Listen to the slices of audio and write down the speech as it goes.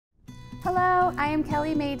Hello, I am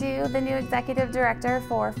Kelli Maydew, the new Executive Director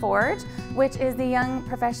for Forge, which is the Young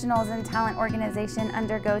Professionals and Talent Organization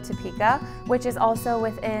under Go Topeka, which is also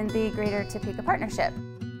within the Greater Topeka Partnership.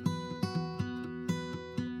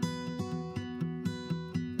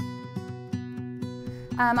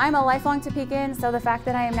 I'm a lifelong Topekan, so the fact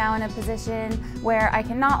that I am now in a position where I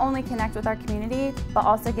can not only connect with our community, but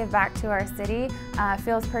also give back to our city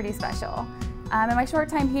feels pretty special. In my short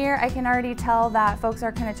time here, I can already tell that folks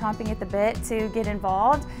are kind of chomping at the bit to get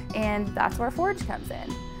involved, and that's where Forge comes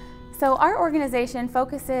in. So our organization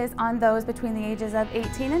focuses on those between the ages of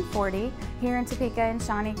 18 and 40 here in Topeka and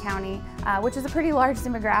Shawnee County, which is a pretty large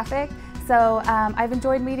demographic. So I've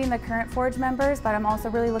enjoyed meeting the current Forge members, but I'm also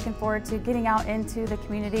really looking forward to getting out into the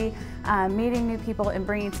community, meeting new people and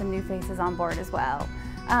bringing some new faces on board as well.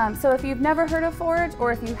 So if you've never heard of Forge,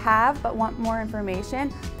 or if you have but want more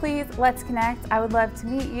information, please let's connect. I would love to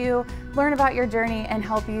meet you, learn about your journey, and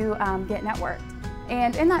help you get networked.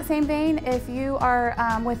 And in that same vein, if you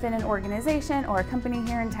are within an organization or a company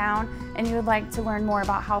here in town and you would like to learn more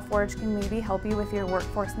about how Forge can maybe help you with your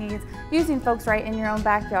workforce needs, using folks right in your own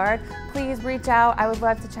backyard, please reach out. I would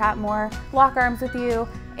love to chat more, lock arms with you,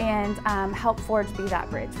 and help Forge be that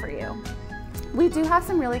bridge for you. We do have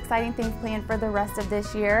some really exciting things planned for the rest of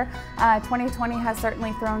this year. 2020 has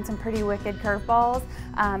certainly thrown some pretty wicked curveballs,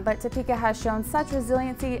 but Topeka has shown such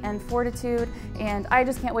resiliency and fortitude, and I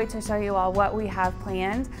just can't wait to show you all what we have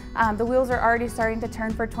planned. The wheels are already starting to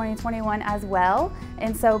turn for 2021 as well,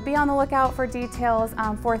 and so be on the lookout for details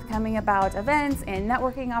forthcoming about events and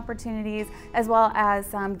networking opportunities, as well as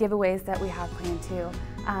some giveaways that we have planned too.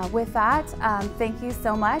 With that, thank you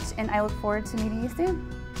so much, and I look forward to meeting you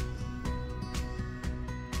soon.